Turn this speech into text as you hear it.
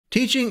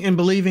Teaching and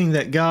believing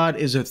that God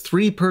is a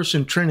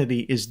three-person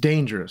Trinity is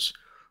dangerous.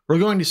 We're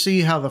going to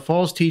see how the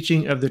false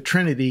teaching of the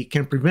Trinity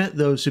can prevent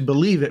those who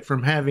believe it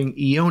from having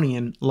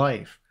Eonian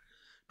life.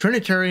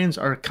 Trinitarians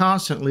are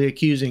constantly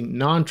accusing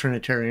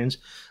non-Trinitarians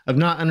of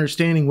not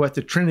understanding what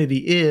the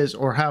Trinity is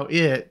or how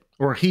it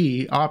or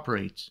he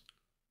operates.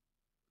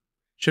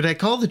 Should I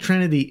call the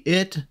Trinity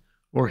it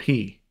or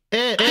he?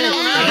 It.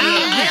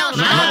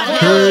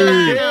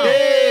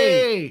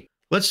 Hey!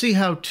 Let's see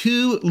how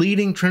two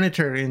leading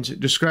Trinitarians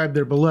describe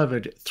their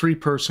beloved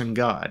three-person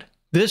God.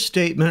 This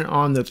statement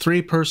on the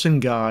three-person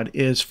God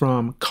is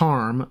from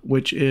CARM,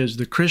 which is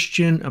the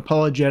Christian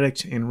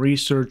Apologetics and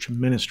Research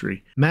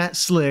Ministry. Matt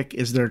Slick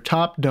is their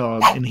top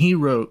dog, and he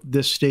wrote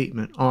this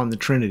statement on the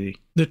Trinity.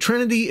 The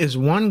Trinity is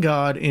one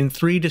God in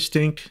three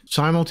distinct,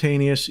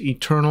 simultaneous,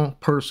 eternal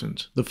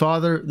persons, the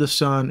Father, the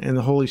Son, and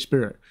the Holy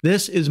Spirit.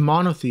 This is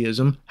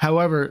monotheism.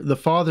 However, the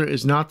Father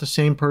is not the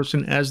same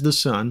person as the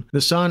Son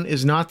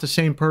is not the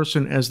same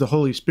person as the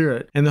Holy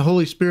Spirit, and the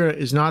Holy Spirit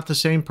is not the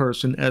same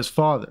person as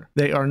Father.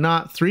 They are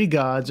not three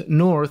gods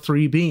nor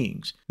three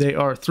beings. They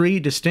are three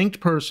distinct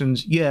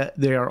persons, yet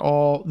they are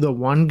all the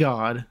one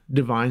God,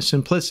 divine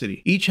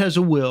simplicity. Each has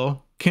a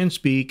will, can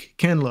speak,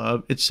 can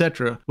love,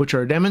 etc., which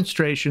are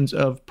demonstrations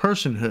of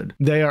personhood.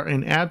 They are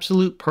in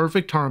absolute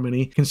perfect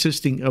harmony,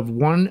 consisting of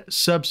one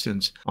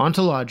substance,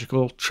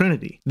 ontological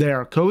trinity. They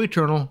are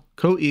co-eternal,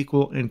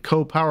 co-equal, and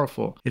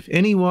co-powerful. If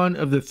any one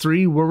of the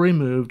three were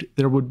removed,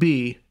 there would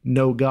be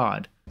no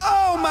God.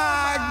 Oh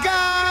my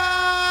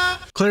God!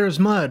 Clear as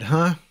mud,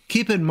 huh?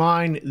 Keep in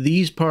mind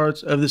these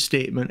parts of the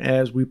statement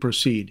as we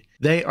proceed.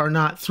 They are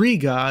not three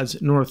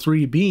gods nor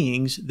three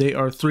beings, they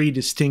are three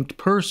distinct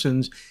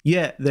persons,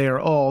 yet they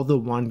are all the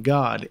one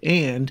God.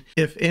 And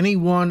if any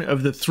one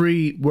of the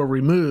three were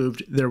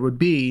removed, there would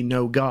be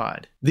no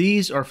God.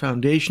 These are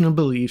foundational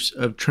beliefs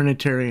of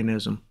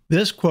Trinitarianism.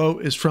 This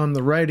quote is from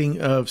the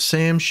writing of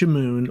Sam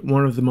Shamoun,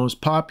 one of the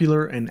most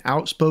popular and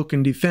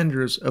outspoken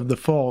defenders of the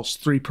false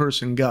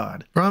three-person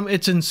God. From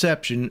its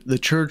inception, the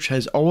Church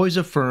has always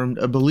affirmed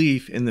a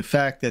belief in the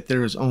fact that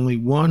there is only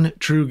one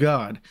true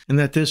God, and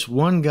that this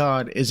one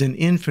God is an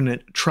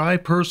infinite,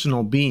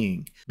 tri-personal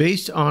being.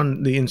 Based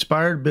on the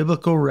inspired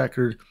biblical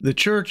record, the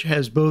Church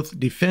has both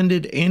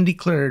defended and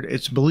declared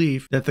its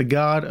belief that the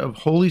God of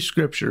Holy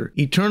Scripture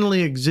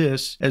eternally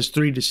exists as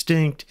three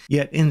distinct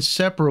yet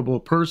inseparable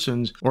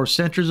persons or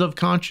centers of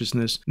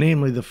consciousness,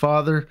 namely the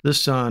Father, the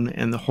Son,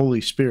 and the Holy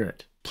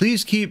Spirit.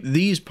 Please keep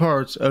these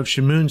parts of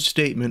Shamoun's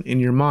statement in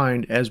your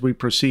mind as we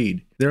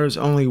proceed. There is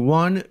only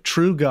one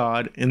true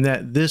God, and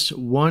that this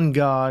one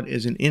God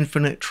is an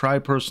infinite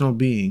tri-personal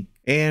being,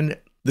 and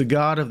the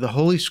God of the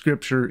Holy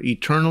Scripture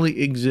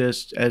eternally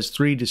exists as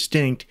three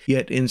distinct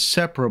yet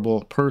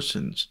inseparable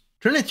persons.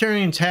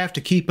 Trinitarians have to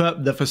keep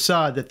up the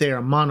facade that they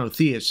are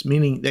monotheists,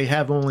 meaning they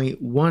have only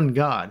one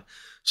God.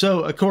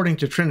 So, according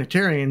to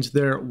Trinitarians,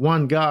 their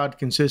one God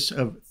consists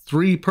of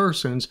three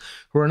persons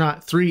who are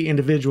not three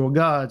individual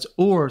gods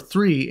or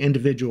three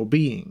individual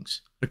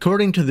beings.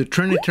 According to the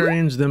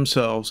Trinitarians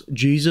themselves,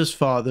 Jesus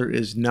Father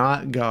is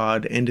not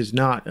God and is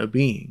not a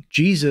being.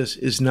 Jesus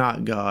is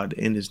not God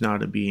and is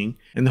not a being.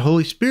 And the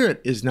Holy Spirit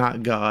is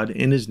not God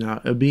and is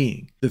not a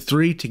being. The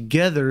three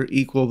together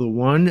equal the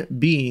one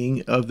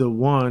being of the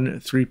one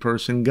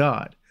three-person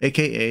God,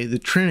 aka the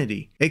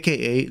Trinity,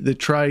 aka the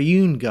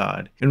triune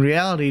God. In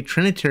reality,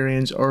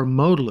 Trinitarians are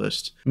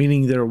modalists,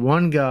 meaning their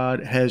one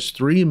God has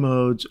three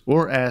modes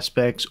or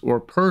aspects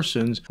or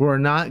persons who are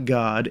not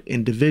God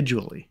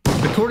individually.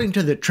 According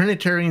to the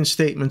Trinitarian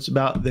statements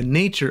about the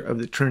nature of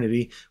the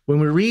Trinity, when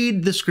we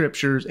read the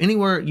scriptures,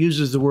 anywhere it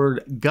uses the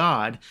word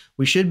God,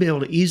 we should be able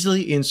to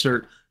easily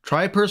insert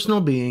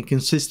tri-personal being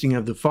consisting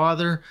of the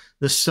Father,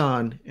 the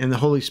Son, and the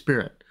Holy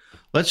Spirit.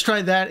 Let's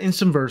try that in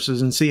some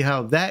verses and see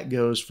how that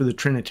goes for the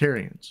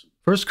Trinitarians.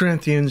 1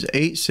 Corinthians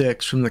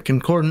 8:6 from the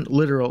Concordant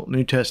Literal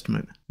New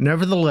Testament.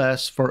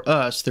 Nevertheless, for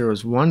us there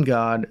is one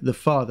God, the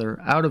Father,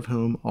 out of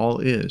whom all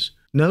is.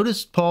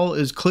 Notice Paul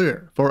is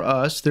clear. For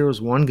us, there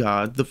is one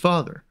God, the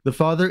Father. The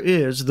Father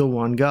is the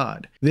one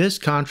God. This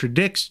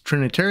contradicts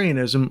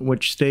Trinitarianism,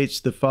 which states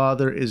the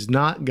Father is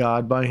not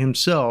God by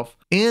himself,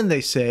 and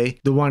they say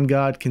the one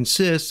God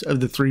consists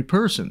of the three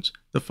persons,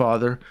 the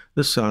Father,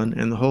 the Son,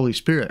 and the Holy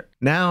Spirit.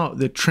 Now,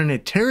 the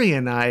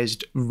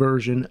Trinitarianized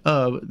version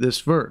of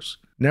this verse.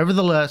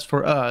 Nevertheless,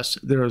 for us,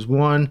 there is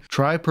one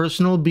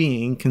tri-personal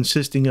being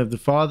consisting of the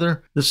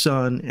Father, the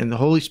Son, and the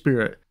Holy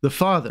Spirit, the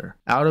Father,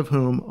 out of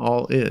whom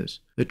all is.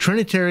 The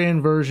Trinitarian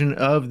version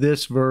of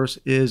this verse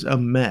is a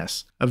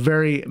mess, a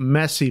very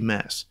messy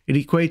mess. It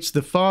equates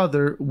the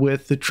Father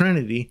with the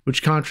Trinity,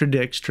 which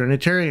contradicts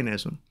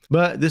Trinitarianism.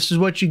 But this is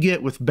what you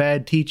get with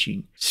bad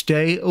teaching.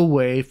 Stay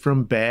away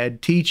from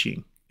bad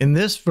teaching. In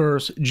this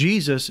verse,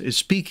 Jesus is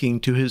speaking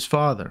to his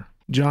Father.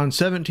 John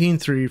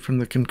 17:3 from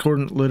the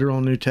Concordant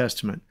Literal New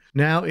Testament.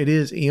 Now it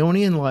is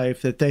Eonian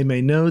life that they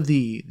may know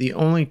thee, the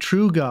only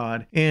true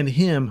God, and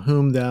him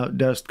whom thou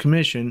dost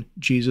commission,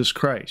 Jesus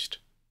Christ.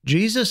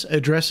 Jesus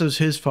addresses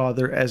his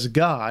Father as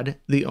God,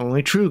 the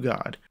only true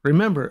God.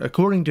 Remember,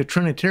 according to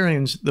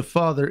Trinitarians, the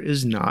Father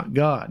is not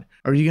God.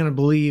 Are you going to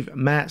believe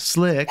Matt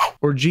Slick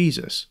or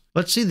Jesus?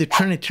 Let's see the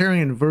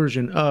Trinitarian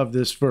version of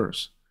this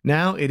verse.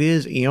 Now it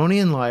is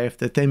Eonian life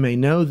that they may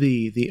know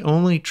thee, the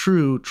only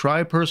true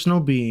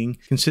tripersonal being,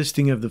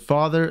 consisting of the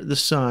Father, the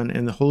Son,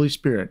 and the Holy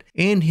Spirit,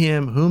 and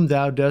him whom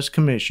thou dost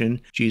commission,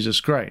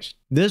 Jesus Christ.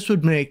 This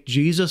would make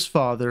Jesus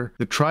Father,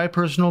 the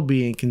tripersonal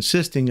being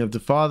consisting of the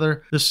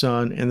Father, the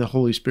Son, and the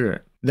Holy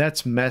Spirit.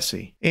 That's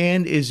messy.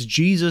 And is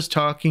Jesus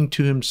talking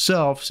to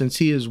himself, since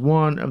he is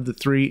one of the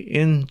three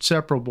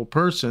inseparable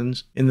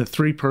persons in the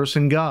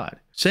three-person God?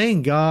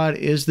 Saying God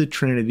is the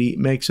Trinity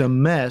makes a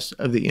mess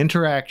of the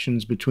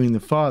interactions between the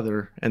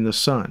Father and the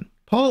Son.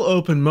 Paul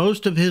opened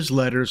most of his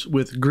letters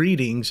with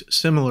greetings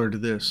similar to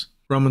this.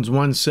 Romans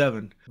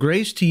 1:7,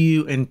 grace to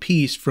you and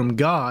peace from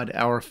God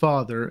our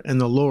Father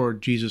and the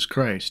Lord Jesus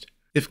Christ.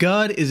 If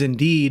God is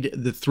indeed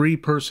the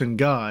three-person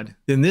God,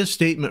 then this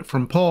statement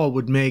from Paul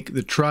would make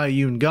the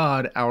triune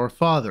God our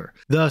Father,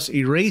 thus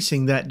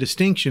erasing that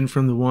distinction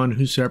from the one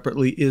who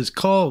separately is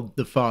called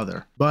the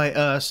Father, by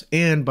us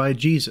and by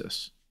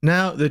Jesus.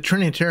 Now, the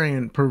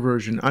Trinitarian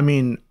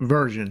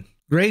version.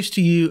 Grace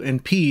to you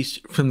and peace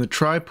from the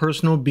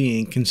tripersonal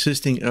being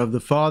consisting of the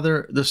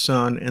Father, the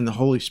Son, and the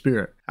Holy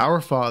Spirit, our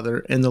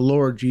Father, and the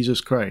Lord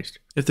Jesus Christ.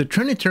 If the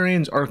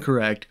Trinitarians are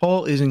correct,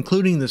 Paul is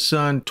including the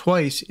Son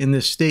twice in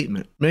this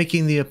statement,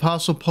 making the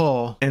Apostle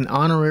Paul an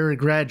honorary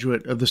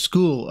graduate of the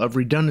School of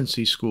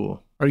Redundancy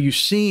School. Are you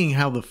seeing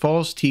how the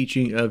false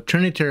teaching of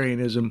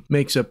Trinitarianism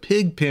makes a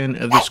pigpen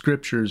of the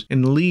Scriptures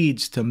and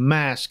leads to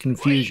mass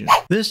confusion?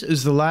 This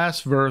is the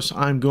last verse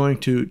I'm going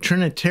to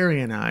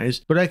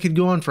Trinitarianize, but I could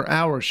go on for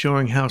hours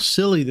showing how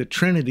silly the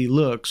Trinity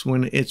looks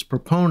when its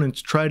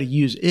proponents try to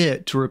use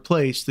it to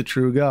replace the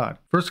true God.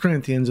 1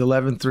 Corinthians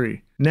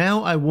 11:3.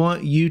 Now I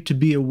want you to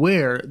be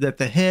aware that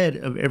the head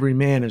of every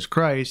man is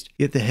Christ,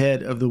 yet the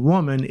head of the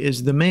woman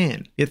is the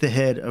man, yet the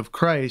head of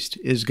Christ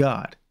is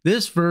God.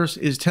 This verse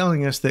is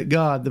telling us that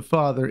God the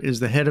Father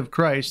is the head of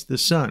Christ the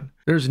Son.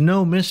 There's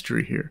no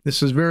mystery here.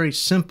 This is very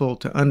simple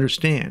to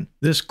understand.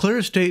 This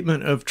clear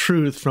statement of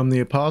truth from the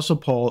Apostle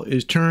Paul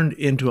is turned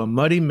into a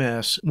muddy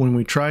mess when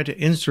we try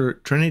to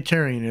insert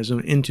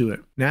Trinitarianism into it.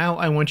 Now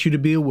I want you to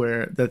be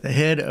aware that the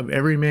head of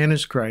every man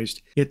is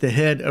Christ, yet the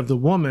head of the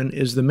woman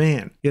is the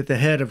man, yet the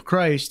head of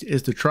Christ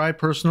is the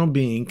tripersonal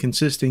being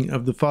consisting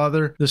of the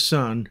Father, the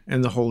Son,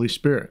 and the Holy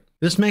Spirit.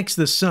 This makes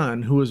the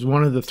Son, who is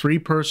one of the three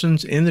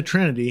persons in the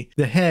Trinity,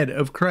 the head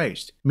of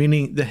Christ,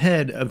 meaning the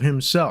head of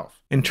himself,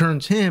 and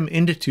turns him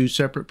into two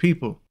separate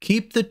people.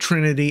 Keep the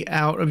Trinity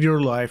out of your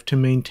life to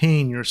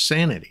maintain your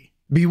sanity.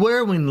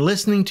 Beware when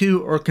listening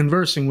to or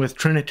conversing with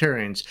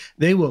Trinitarians.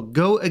 They will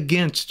go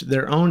against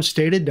their own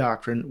stated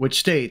doctrine, which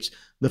states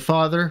the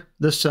Father,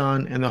 the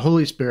Son, and the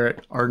Holy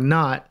Spirit are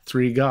not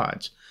three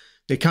gods.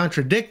 They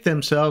contradict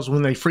themselves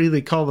when they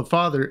freely call the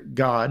Father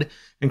God,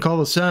 and call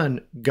the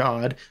Son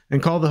God,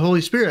 and call the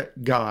Holy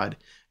Spirit God,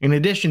 in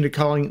addition to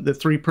calling the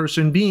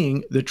three-person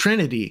being, the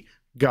Trinity,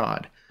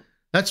 God.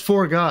 That's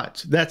four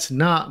gods. That's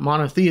not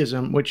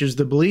monotheism, which is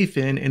the belief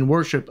in and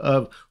worship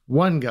of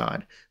one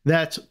God.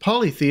 That's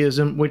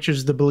polytheism, which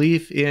is the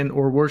belief in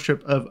or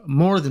worship of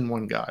more than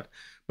one God.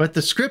 But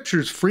the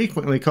Scriptures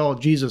frequently call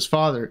Jesus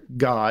Father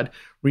God,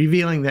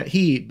 revealing that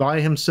he, by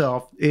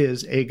himself,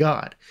 is a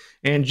God.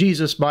 And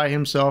Jesus by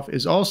himself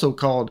is also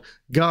called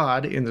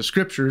God in the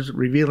Scriptures,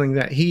 revealing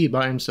that he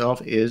by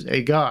himself is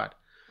a God.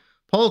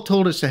 Paul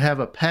told us to have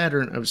a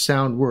pattern of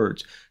sound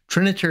words.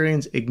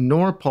 Trinitarians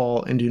ignore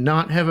Paul and do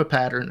not have a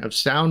pattern of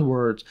sound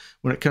words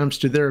when it comes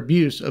to their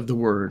abuse of the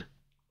word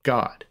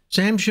God.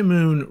 Sam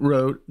Shamoun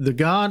wrote, "The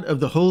God of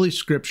the Holy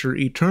Scripture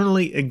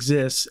eternally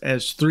exists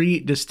as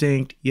three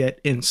distinct yet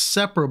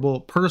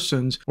inseparable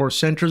persons or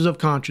centers of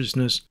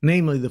consciousness,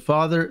 namely the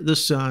Father, the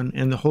Son,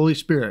 and the Holy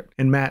Spirit."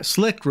 And Matt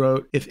Slick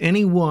wrote, "If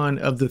any one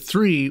of the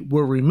three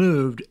were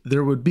removed,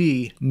 there would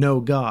be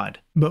no God."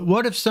 But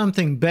what if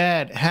something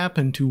bad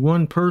happened to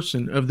one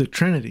person of the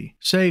Trinity?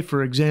 Say,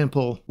 for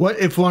example, what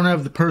if one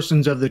of the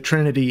persons of the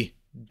Trinity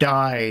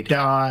died?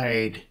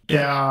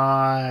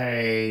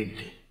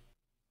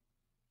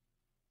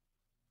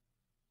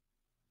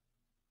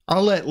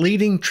 I'll let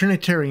leading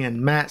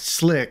Trinitarian Matt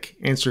Slick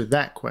answer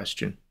that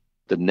question.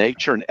 The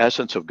nature and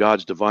essence of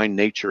God's divine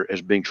nature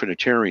as being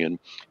Trinitarian,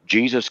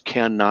 Jesus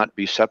cannot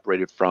be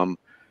separated from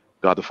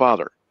God the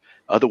Father.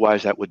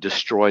 Otherwise, that would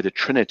destroy the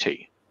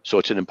Trinity. So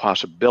it's an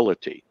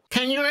impossibility.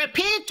 Can you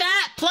repeat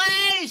that,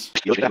 please?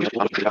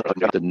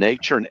 The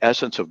nature and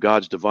essence of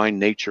God's divine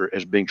nature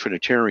as being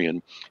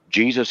Trinitarian,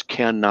 Jesus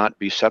cannot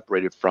be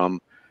separated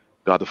from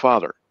God the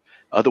Father.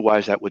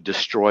 Otherwise, that would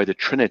destroy the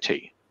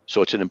Trinity.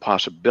 So it's an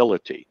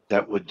impossibility.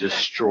 That would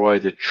destroy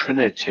the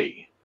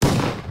Trinity.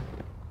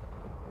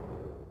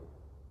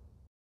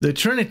 The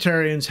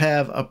Trinitarians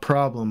have a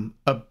problem,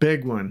 a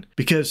big one,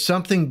 because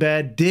something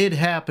bad did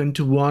happen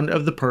to one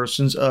of the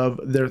persons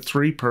of their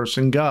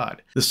three-person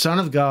God. The Son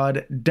of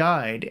God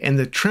died, and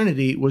the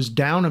Trinity was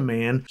down a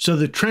man, so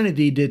the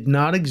Trinity did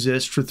not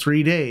exist for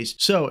 3 days.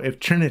 So if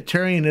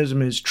Trinitarianism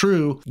is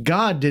true,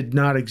 God did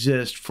not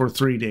exist for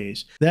 3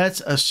 days. That's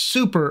a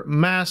super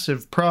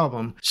massive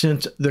problem,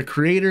 since the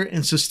creator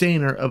and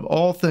sustainer of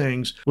all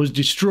things was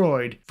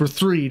destroyed for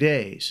 3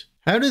 days.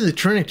 How do the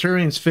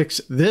Trinitarians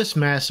fix this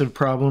massive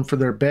problem for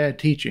their bad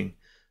teaching?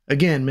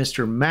 Again,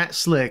 Mr. Matt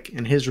Slick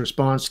and his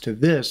response to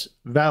this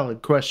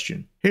valid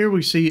question. Here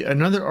we see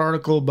another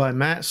article by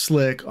Matt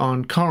Slick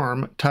on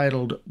Carm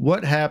titled,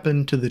 "What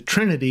Happened to the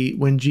Trinity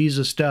When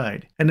Jesus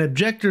Died?" An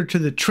objector to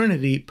the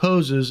Trinity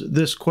poses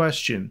this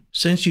question.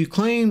 Since you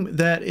claim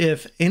that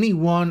if any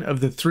one of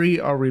the three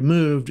are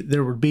removed,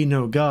 there would be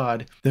no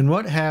God, then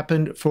what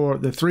happened for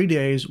the 3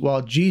 days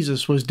while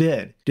Jesus was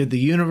dead? Did the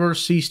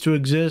universe cease to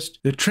exist?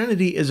 The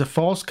Trinity is a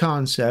false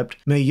concept.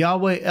 May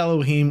Yahweh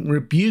Elohim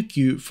rebuke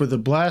you for the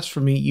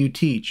blasphemy you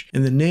teach.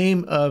 In the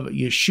name of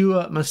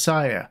Yeshua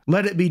Messiah,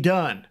 let it be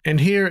done. And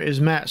here is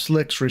Matt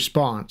Slick's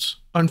response.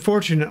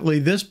 Unfortunately,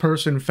 this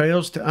person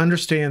fails to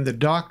understand the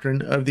doctrine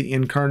of the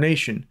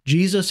incarnation.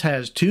 Jesus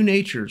has two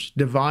natures,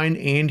 divine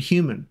and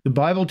human. The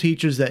Bible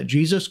teaches that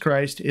Jesus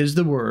Christ is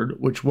the Word,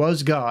 which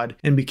was God,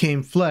 and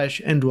became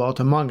flesh and dwelt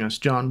among us,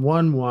 John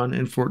 1:1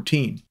 and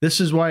 14. This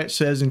is why it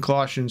says in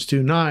Colossians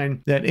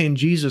 2:9 that in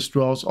Jesus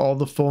dwells all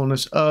the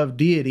fullness of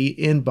deity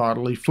in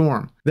bodily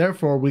form.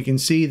 Therefore, we can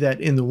see that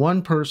in the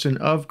one person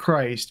of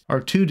Christ are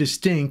two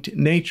distinct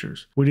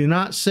natures. We do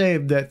not say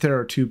that there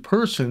are two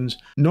persons,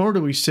 nor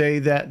do we say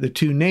that the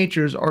two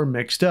natures are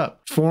mixed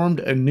up, formed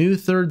a new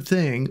third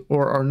thing,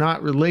 or are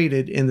not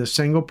related in the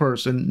single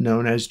person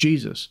known as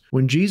Jesus.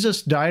 When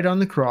Jesus died on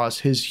the cross,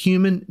 his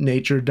human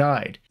nature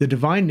died. The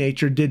divine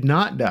nature did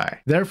not die.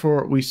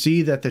 Therefore, we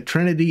see that the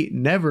Trinity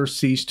never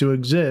ceased to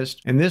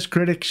exist, and this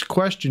critic's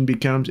question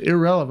becomes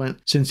irrelevant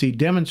since he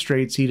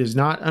demonstrates he does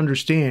not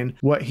understand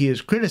what he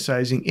is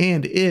criticizing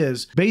and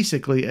is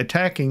basically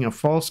attacking a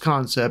false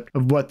concept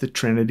of what the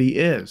Trinity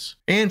is.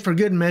 And for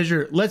good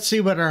measure, let's see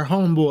what our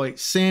homeboy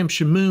Sam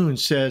Shamoon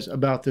says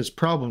about this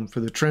problem for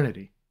the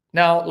Trinity.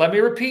 Now, let me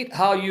repeat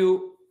how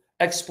you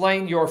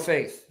explain your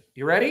faith.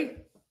 You ready?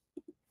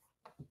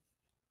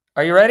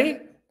 Are you ready?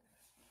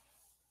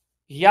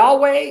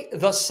 Yahweh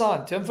the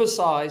Son, to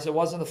emphasize it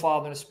wasn't the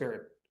Father and the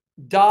Spirit,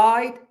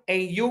 died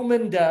a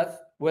human death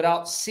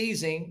without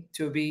ceasing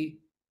to be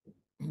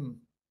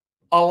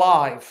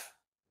alive,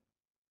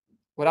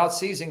 without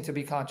ceasing to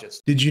be conscious.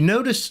 Did you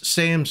notice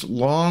Sam's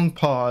long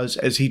pause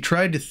as he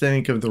tried to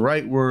think of the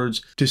right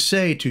words to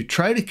say to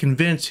try to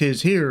convince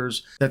his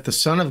hearers that the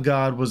Son of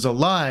God was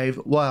alive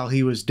while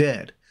he was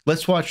dead?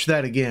 Let's watch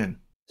that again.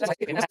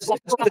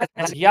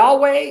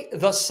 Yahweh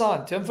the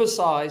Son, to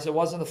emphasize it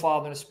wasn't the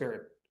Father and the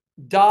Spirit,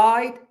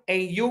 died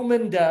a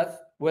human death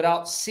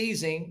without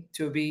ceasing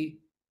to be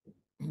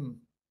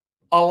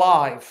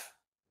alive,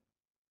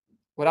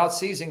 without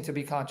ceasing to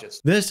be conscious.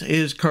 This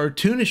is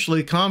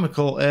cartoonishly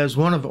comical as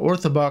one of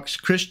Orthodox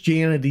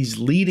Christianity's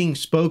leading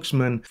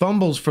spokesmen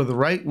fumbles for the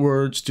right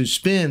words to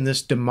spin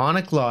this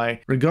demonic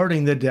lie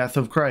regarding the death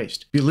of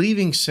Christ.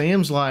 Believing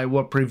Sam's lie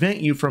will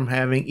prevent you from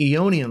having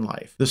Eonian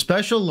life, the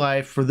special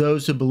life for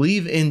those who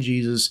believe in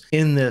Jesus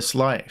in this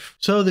life.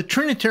 So the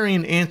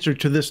Trinitarian answer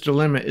to this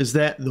dilemma is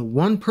that the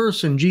one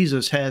person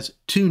Jesus has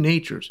two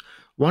natures,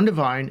 one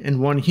divine and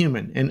one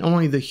human, and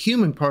only the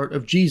human part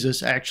of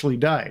Jesus actually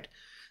died.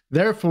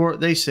 Therefore,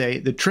 they say,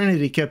 the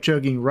Trinity kept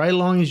chugging right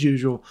along as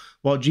usual,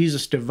 while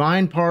Jesus'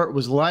 divine part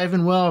was alive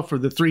and well for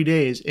the 3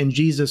 days, and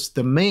Jesus,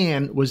 the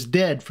man, was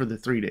dead for the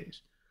 3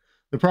 days.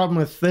 The problem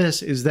with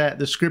this is that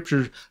the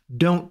scriptures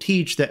don't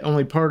teach that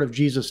only part of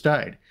Jesus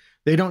died.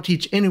 They don't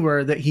teach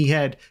anywhere that he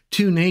had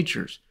two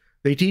natures.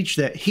 They teach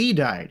that he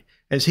died,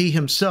 as he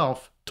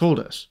himself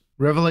told us.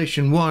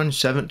 Revelation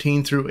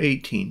 1:17 through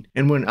 18.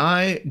 And when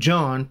I,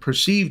 John,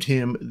 perceived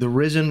him, the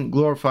risen,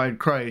 glorified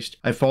Christ,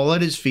 I fall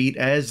at his feet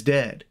as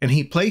dead. And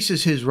he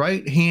places his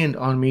right hand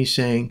on me,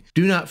 saying,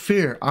 Do not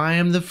fear, I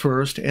am the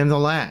first and the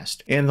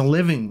last, and the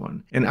living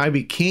one. And I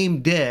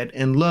became dead,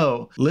 and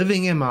lo,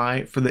 living am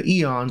I for the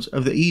eons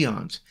of the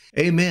eons.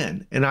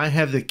 Amen. And I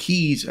have the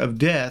keys of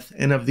death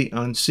and of the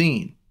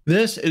unseen.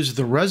 This is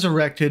the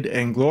resurrected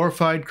and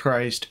glorified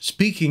Christ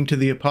speaking to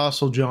the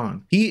Apostle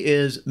John. He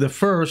is the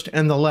first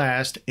and the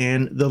last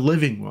and the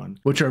living one,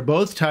 which are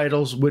both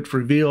titles which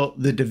reveal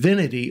the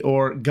divinity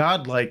or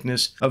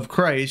godlikeness of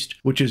Christ,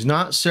 which is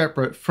not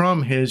separate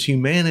from his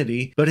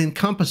humanity, but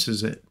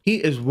encompasses it. He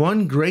is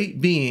one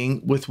great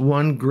being with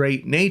one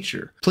great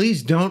nature.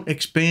 Please don't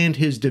expand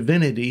his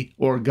divinity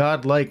or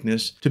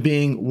godlikeness to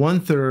being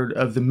 1/3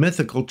 of the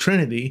mythical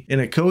Trinity in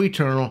a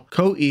co-eternal,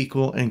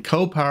 co-equal, and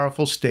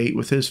co-powerful state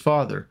with his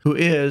Father, who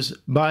is,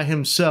 by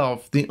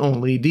himself, the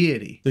only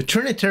deity. The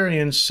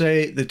Trinitarians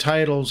say the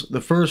titles the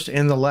first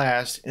and the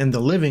last and the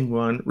living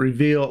one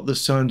reveal the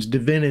Son's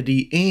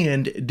divinity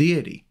and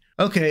deity.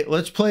 Okay,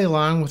 let's play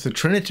along with the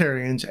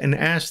Trinitarians and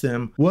ask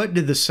them, what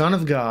did the Son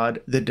of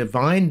God, the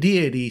divine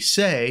deity,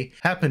 say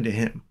happened to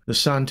him? The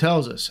Son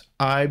tells us,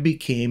 I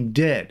became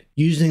dead.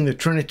 Using the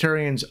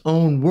Trinitarians'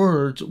 own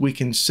words, we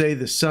can say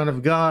the Son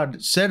of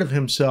God said of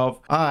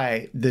himself,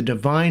 I, the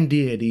divine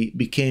deity,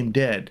 became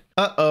dead.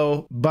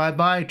 Uh-oh,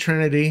 bye-bye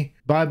Trinity,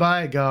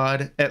 bye-bye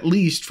God, at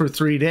least for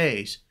 3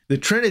 days. The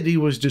Trinity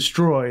was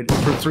destroyed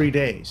for 3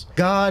 days.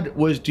 God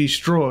was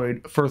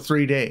destroyed for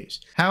 3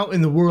 days. How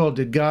in the world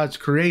did God's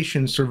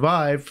creation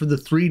survive for the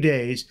 3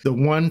 days the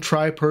one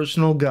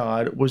tripersonal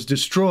God was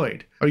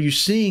destroyed? Are you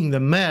seeing the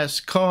mess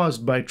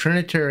caused by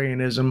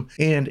Trinitarianism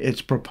and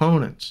its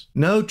proponents?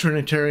 No,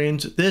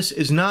 Trinitarians, this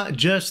is not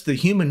just the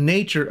human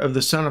nature of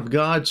the Son of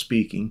God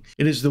speaking.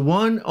 It is the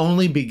one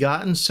only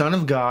begotten Son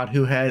of God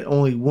who had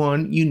only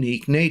one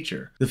unique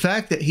nature. The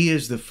fact that he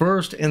is the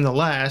first and the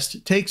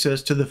last takes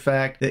us to the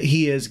fact that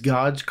he is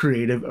God's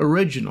creative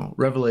original,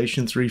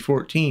 Revelation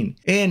 3:14,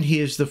 and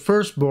he is the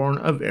firstborn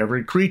of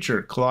every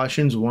creature,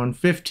 Colossians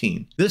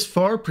 1:15. This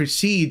far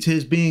precedes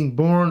his being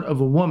born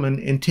of a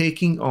woman and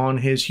taking on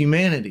his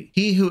humanity.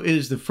 He who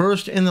is the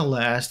first and the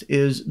last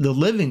is the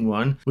living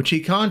one, which he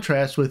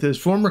contrasts with his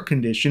former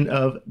condition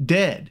of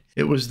dead.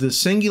 It was the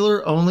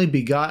singular only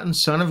begotten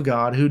Son of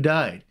God who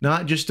died,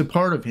 not just a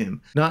part of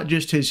him, not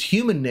just his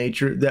human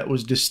nature that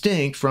was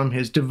distinct from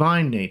his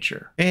divine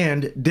nature.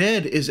 And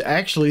dead is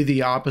actually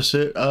the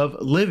opposite of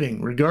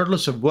living,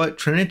 regardless of what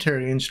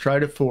Trinitarians try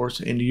to force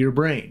into your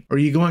brain. Are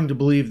you going to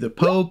believe the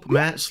Pope,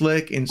 Matt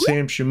Slick, and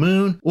Sam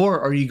Shamoon, or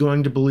are you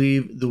going to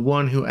believe the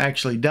one who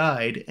actually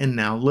died and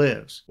now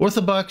lives?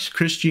 Orthodox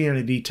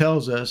Christianity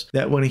tells us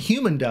that when a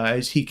human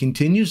dies, he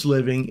continues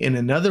living in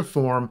another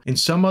form in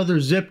some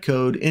other zip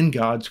code in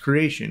God's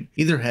creation,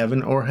 either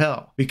heaven or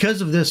hell.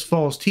 Because of this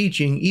false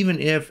teaching, even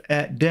if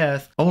at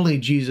death only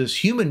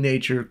Jesus' human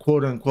nature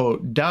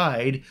quote-unquote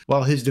died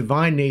while his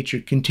divine nature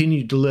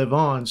continued to live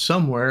on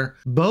somewhere,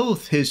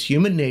 both his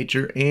human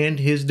nature and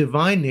his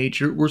divine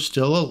nature were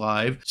still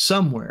alive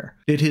somewhere.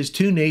 Did his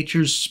two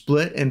natures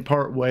split and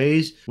part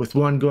ways, with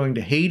one going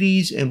to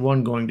Hades and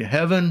one going to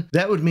heaven?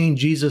 That would mean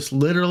Jesus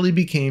literally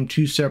became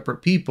two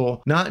separate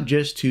people, not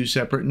just two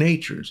separate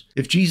natures.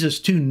 If Jesus'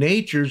 two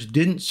natures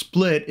didn't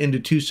split into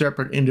two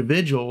separate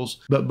individuals,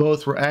 but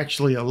both were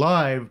actually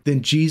alive,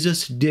 then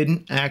Jesus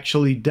didn't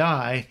actually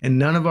die, and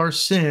none of our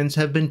sins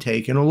have been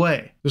taken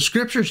away. The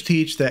scriptures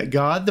teach that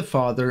God the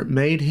Father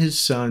made his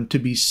Son to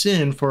be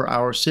sin for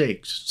our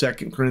sakes,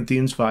 2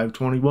 Corinthians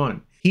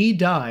 5:21. He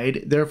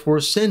died, therefore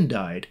sin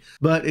died.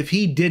 But if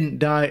he didn't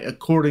die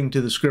according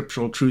to the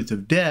scriptural truth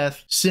of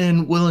death,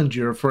 sin will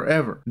endure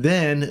forever.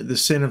 Then the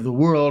sin of the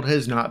world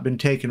has not been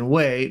taken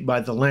away by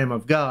the Lamb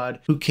of God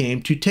who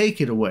came to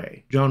take it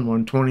away. John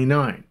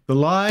 1:29. The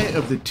lie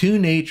of the two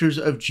natures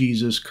of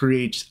Jesus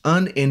creates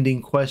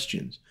unending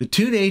questions. The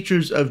two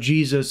natures of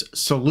Jesus'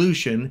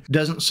 solution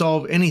doesn't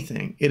solve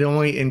anything. It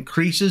only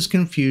increases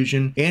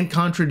confusion and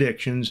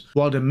contradictions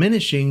while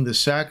diminishing the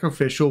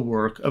sacrificial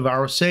work of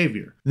our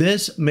Savior.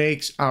 This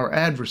makes our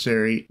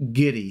adversary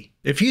giddy.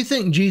 If you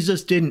think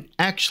Jesus didn't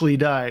actually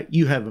die,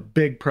 you have a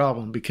big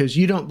problem because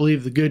you don't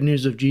believe the good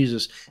news of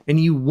Jesus and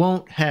you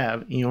won't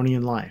have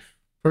Eonian life.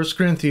 1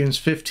 Corinthians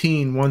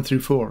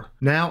 15:1-4.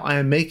 Now I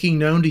am making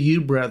known to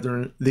you,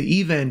 brethren, the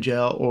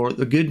evangel, or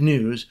the good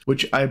news,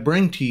 which I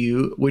bring to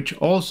you, which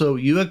also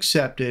you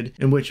accepted,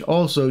 in which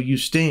also you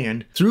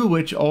stand, through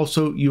which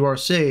also you are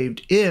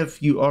saved,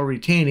 if you are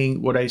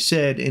retaining what I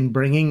said in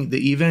bringing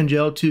the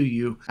evangel to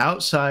you,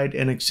 outside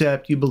and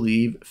except you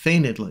believe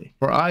feignedly.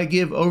 For I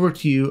give over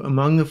to you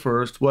among the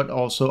first what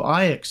also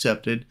I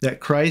accepted,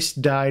 that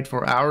Christ died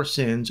for our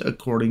sins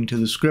according to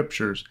the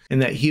Scriptures, and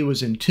that he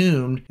was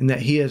entombed, and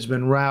that he has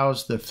been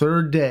roused the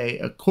third day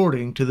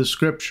according to the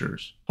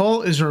Scriptures.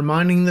 Paul is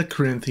reminding the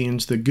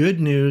Corinthians the good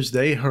news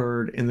they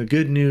heard and the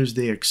good news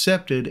they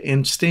accepted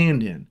and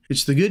stand in.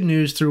 It's the good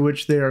news through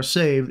which they are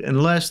saved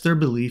unless their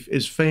belief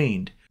is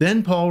feigned.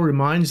 Then Paul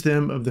reminds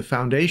them of the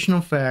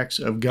foundational facts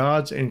of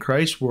God's and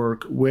Christ's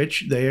work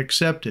which they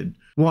accepted.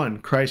 1.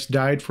 Christ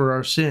died for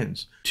our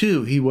sins.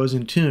 2. He was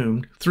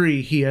entombed.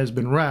 3. He has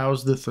been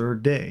roused the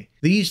third day.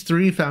 These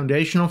three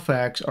foundational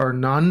facts are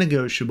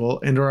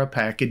non-negotiable and are a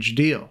package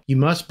deal. You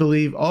must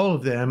believe all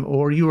of them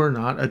or you are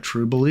not a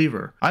true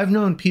believer. I've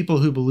known people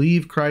who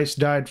believe Christ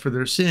died for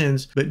their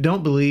sins but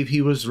don't believe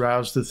he was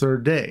roused the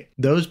third day.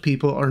 Those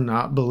people are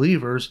not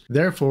believers,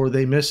 therefore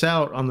they miss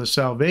out on the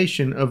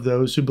salvation of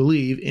those who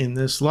believe in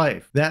this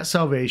life. That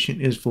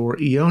salvation is for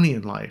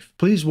Eonian life.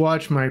 Please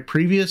watch my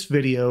previous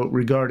video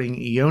regarding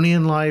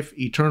Eonian life,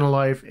 eternal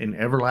life, and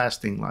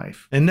everlasting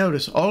life. And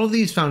notice all of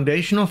these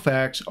foundational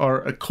facts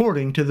are according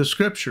according to the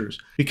Scriptures.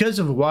 Because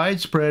of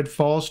widespread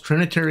false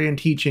Trinitarian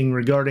teaching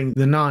regarding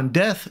the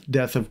non-death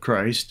death of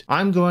Christ,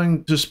 I'm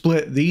going to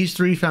split these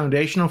three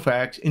foundational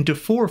facts into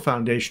four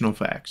foundational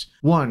facts.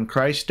 1.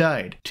 Christ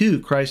died.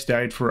 2. Christ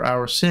died for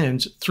our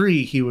sins.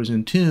 3. He was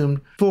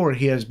entombed. 4.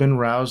 He has been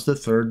roused the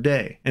third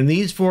day. And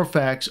these four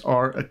facts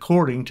are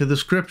according to the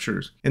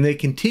Scriptures, and they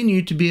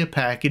continue to be a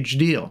package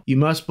deal. You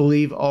must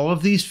believe all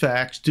of these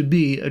facts to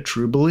be a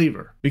true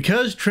believer.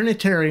 Because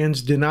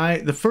Trinitarians deny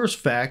the first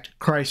fact,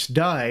 Christ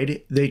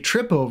died, they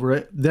trip over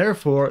it,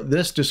 therefore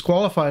this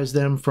disqualifies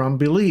them from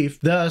belief,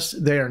 thus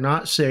they are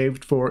not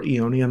saved for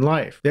Eonian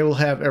life. They will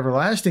have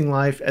everlasting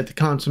life at the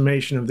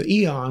consummation of the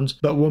eons,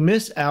 but will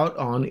miss out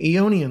on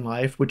Eonian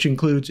life, which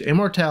includes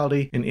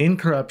immortality and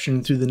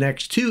incorruption through the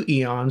next 2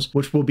 eons,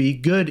 which will be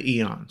good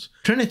eons.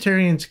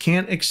 Trinitarians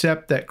can't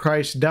accept that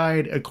Christ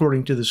died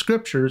according to the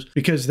Scriptures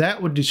because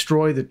that would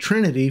destroy the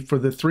Trinity for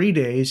the 3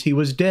 days he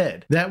was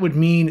dead. That would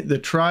mean the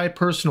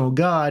tri-personal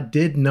God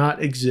did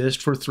not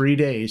exist for 3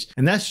 days,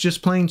 and that's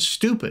just plain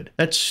stupid.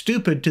 That's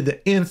stupid to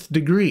the nth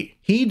degree.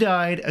 He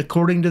died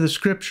according to the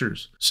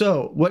Scriptures.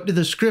 So, what do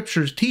the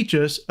Scriptures teach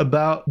us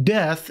about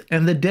death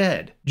and the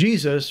dead?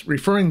 Jesus,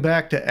 referring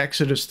back to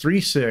Exodus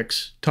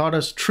 3:6, taught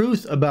us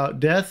truth about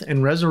death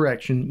and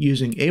resurrection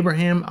using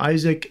Abraham,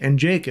 Isaac, and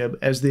Jacob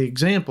as the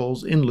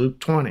examples in Luke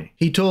 20.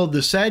 He told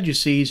the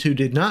Sadducees who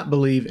did not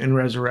believe in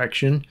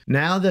resurrection,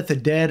 "Now that the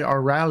dead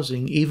are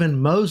rousing, even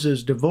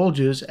Moses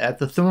divulges at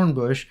the thorn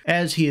bush,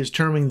 as he is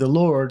terming the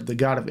Lord, the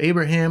God of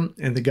Abraham,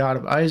 and the God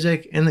of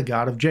Isaac, and the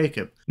God of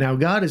Jacob. Now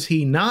God is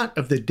he not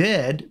of the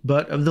dead,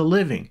 but of the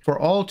living, for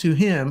all to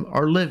him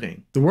are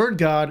living." The word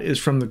God is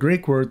from the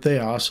Greek word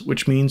theos,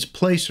 which means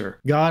placer.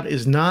 God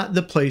is not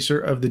the placer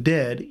of the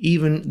dead,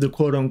 even the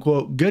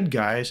quote-unquote good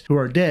guys who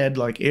are dead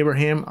like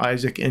Abraham,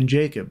 Isaac, and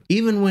Jacob.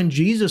 Even when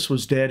Jesus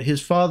was dead,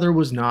 his Father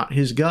was not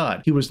his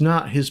God. He was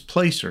not his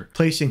placer,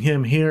 placing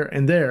him here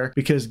and there,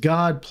 because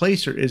God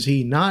placer is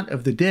he not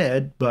of the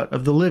dead, but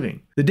of the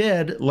living. The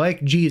dead,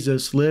 like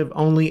Jesus, live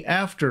only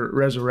after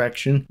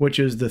resurrection, which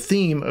is the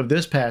theme of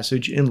this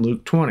passage in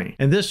Luke 20.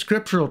 And this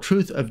scriptural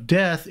truth of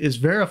death is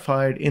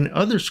verified in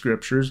other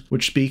scriptures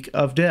which speak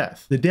of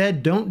death. The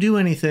dead don't do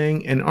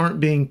anything and aren't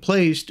being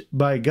placed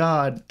by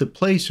God, the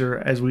placer,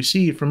 as we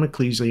see from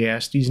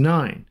Ecclesiastes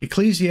 9.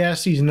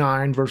 Ecclesiastes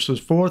 9, verses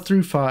 4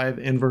 through 5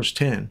 and verse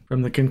 10,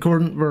 from the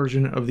concordant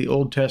version of the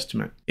Old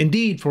Testament.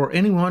 "Indeed, for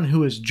anyone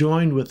who is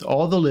joined with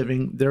all the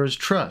living, there is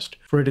trust.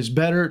 For it is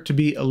better to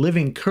be a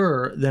living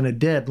cur than a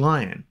dead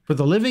lion. For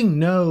the living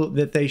know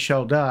that they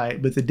shall die,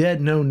 but the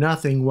dead know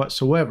nothing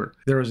whatsoever.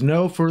 There is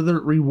no further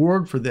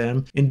reward for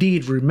them.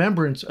 Indeed,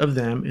 remembrance of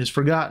them is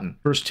forgotten."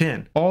 Verse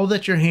 10, "All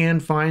that your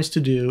hand finds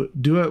to do,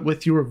 do it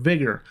with your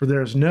vigor, for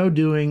there is no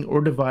doing or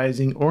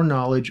devising or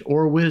knowledge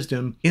or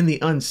wisdom in the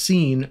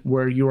unseen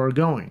where you are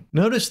going."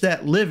 Notice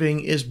that living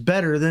is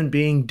better than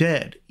being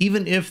dead,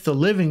 even if the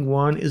living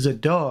one is a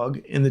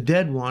dog and the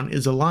dead one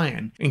is a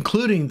lion,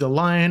 including the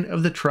lion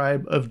of the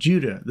tribe of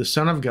Judah, the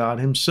Son of God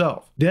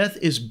himself. Death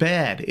is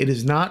bad. It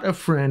is not a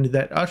friend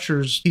that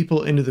ushers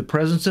people into the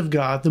presence of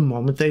God the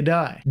moment they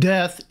die.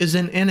 Death is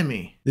an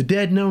enemy. The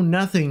dead know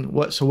nothing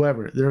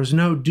whatsoever. There is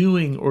no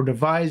doing or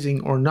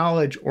devising or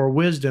knowledge or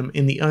wisdom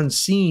in the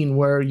unseen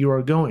where you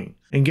are going.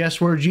 And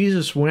guess where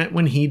Jesus went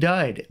when he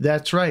died?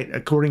 That's right,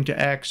 according to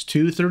Acts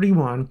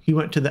 2:31, he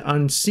went to the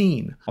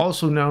unseen,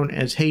 also known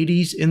as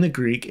Hades in the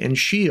Greek and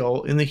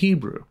Sheol in the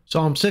Hebrew.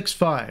 Psalm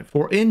 6:5,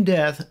 "For in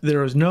death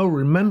there is no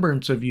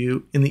remembrance of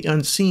you, in the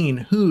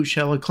unseen who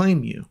shall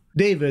acclaim you?"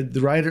 David,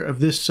 the writer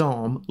of this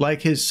psalm,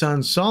 like his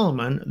son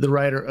Solomon, the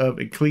writer of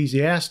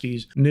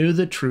Ecclesiastes, knew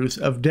the truth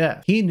of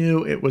death. He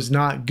knew it was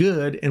not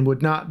good and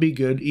would not be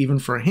good even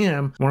for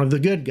him, one of the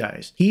good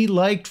guys. He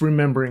liked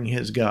remembering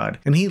his God,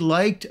 and he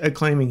liked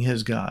acclaiming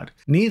his God.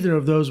 Neither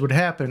of those would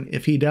happen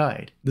if he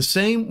died. The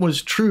same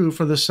was true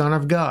for the Son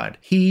of God.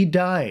 He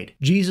died.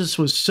 Jesus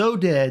was so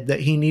dead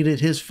that he needed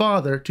his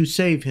Father to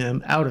save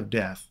him out of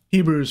death.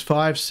 Hebrews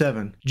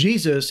 5:7,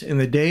 "Jesus, in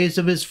the days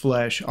of his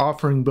flesh,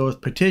 offering both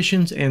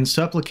petitions and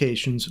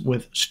supplications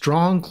with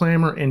strong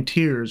clamor and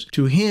tears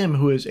to him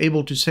who is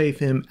able to save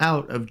him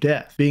out of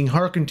death, being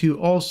hearkened to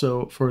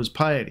also for his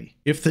piety."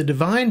 If the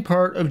divine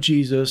part of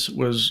Jesus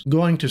was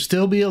going to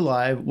still be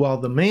alive while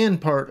the man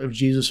part of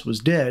Jesus was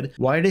dead,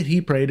 why did he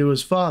pray to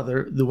his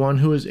Father, the one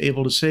who is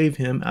able to save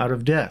him out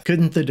of death?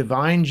 Couldn't the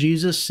divine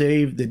Jesus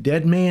save the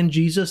dead man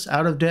Jesus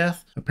out of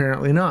death?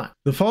 Apparently not.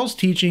 The false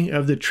teaching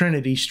of the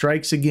Trinity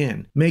strikes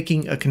again,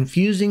 making a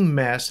confusing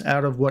mess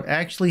out of what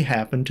actually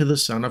happened to the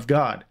Son of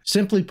God.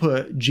 Simply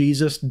put,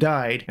 Jesus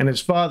died, and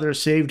his Father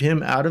saved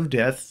him out of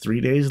death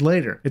 3 days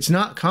later. It's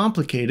not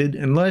complicated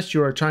unless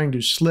you are trying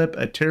to slip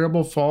a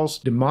terrible false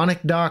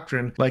demonic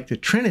doctrine like the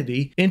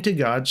Trinity into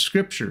God's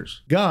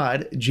scriptures.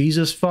 God,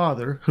 Jesus'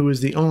 Father, who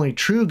is the only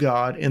true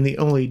God and the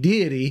only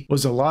deity,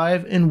 was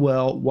alive and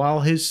well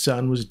while his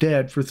Son was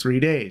dead for 3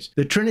 days.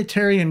 The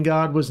Trinitarian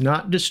God was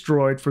not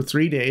destroyed for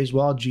 3 days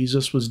while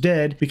Jesus was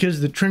dead because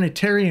the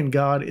Trinitarian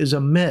God is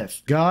a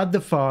myth. God the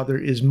Father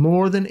is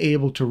more than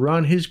able to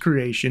run his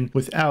creation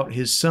without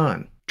his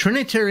Son.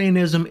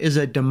 Trinitarianism is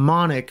a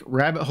demonic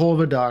rabbit hole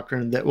of a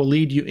doctrine that will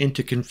lead you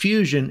into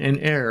confusion and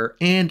error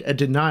and a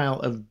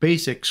denial of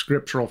basic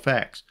scriptural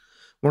facts.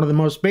 One of the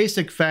most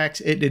basic facts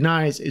it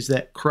denies is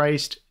that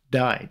Christ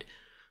died.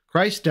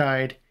 Christ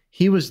died,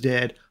 he was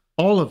dead,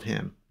 all of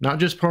him, not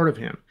just part of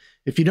him.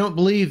 If you don't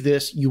believe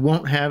this, you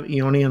won't have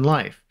Eonian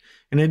life.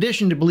 In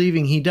addition to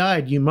believing he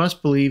died, you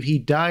must believe he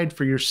died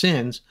for your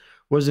sins,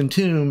 was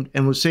entombed,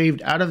 and was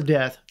saved out of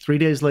death 3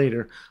 days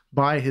later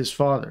by his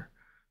Father.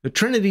 The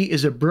Trinity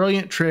is a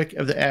brilliant trick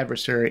of the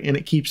adversary, and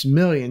it keeps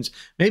millions,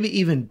 maybe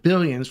even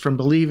billions, from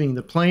believing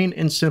the plain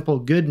and simple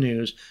good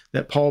news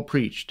that Paul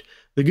preached,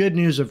 the good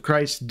news of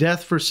Christ's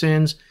death for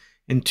sins,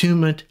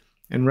 entombment,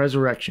 and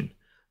resurrection.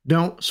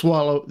 Don't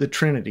swallow the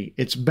Trinity.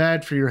 It's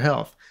bad for your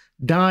health.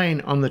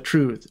 Dine on the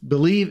truth.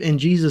 Believe in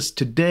Jesus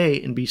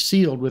today and be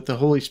sealed with the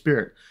Holy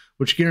Spirit,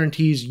 which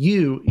guarantees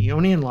you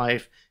Eonian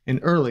life and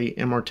early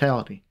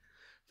immortality.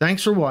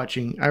 Thanks for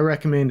watching. I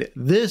recommend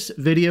this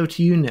video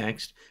to you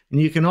next, and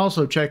you can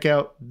also check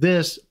out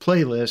this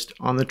playlist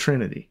on the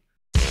Trinity.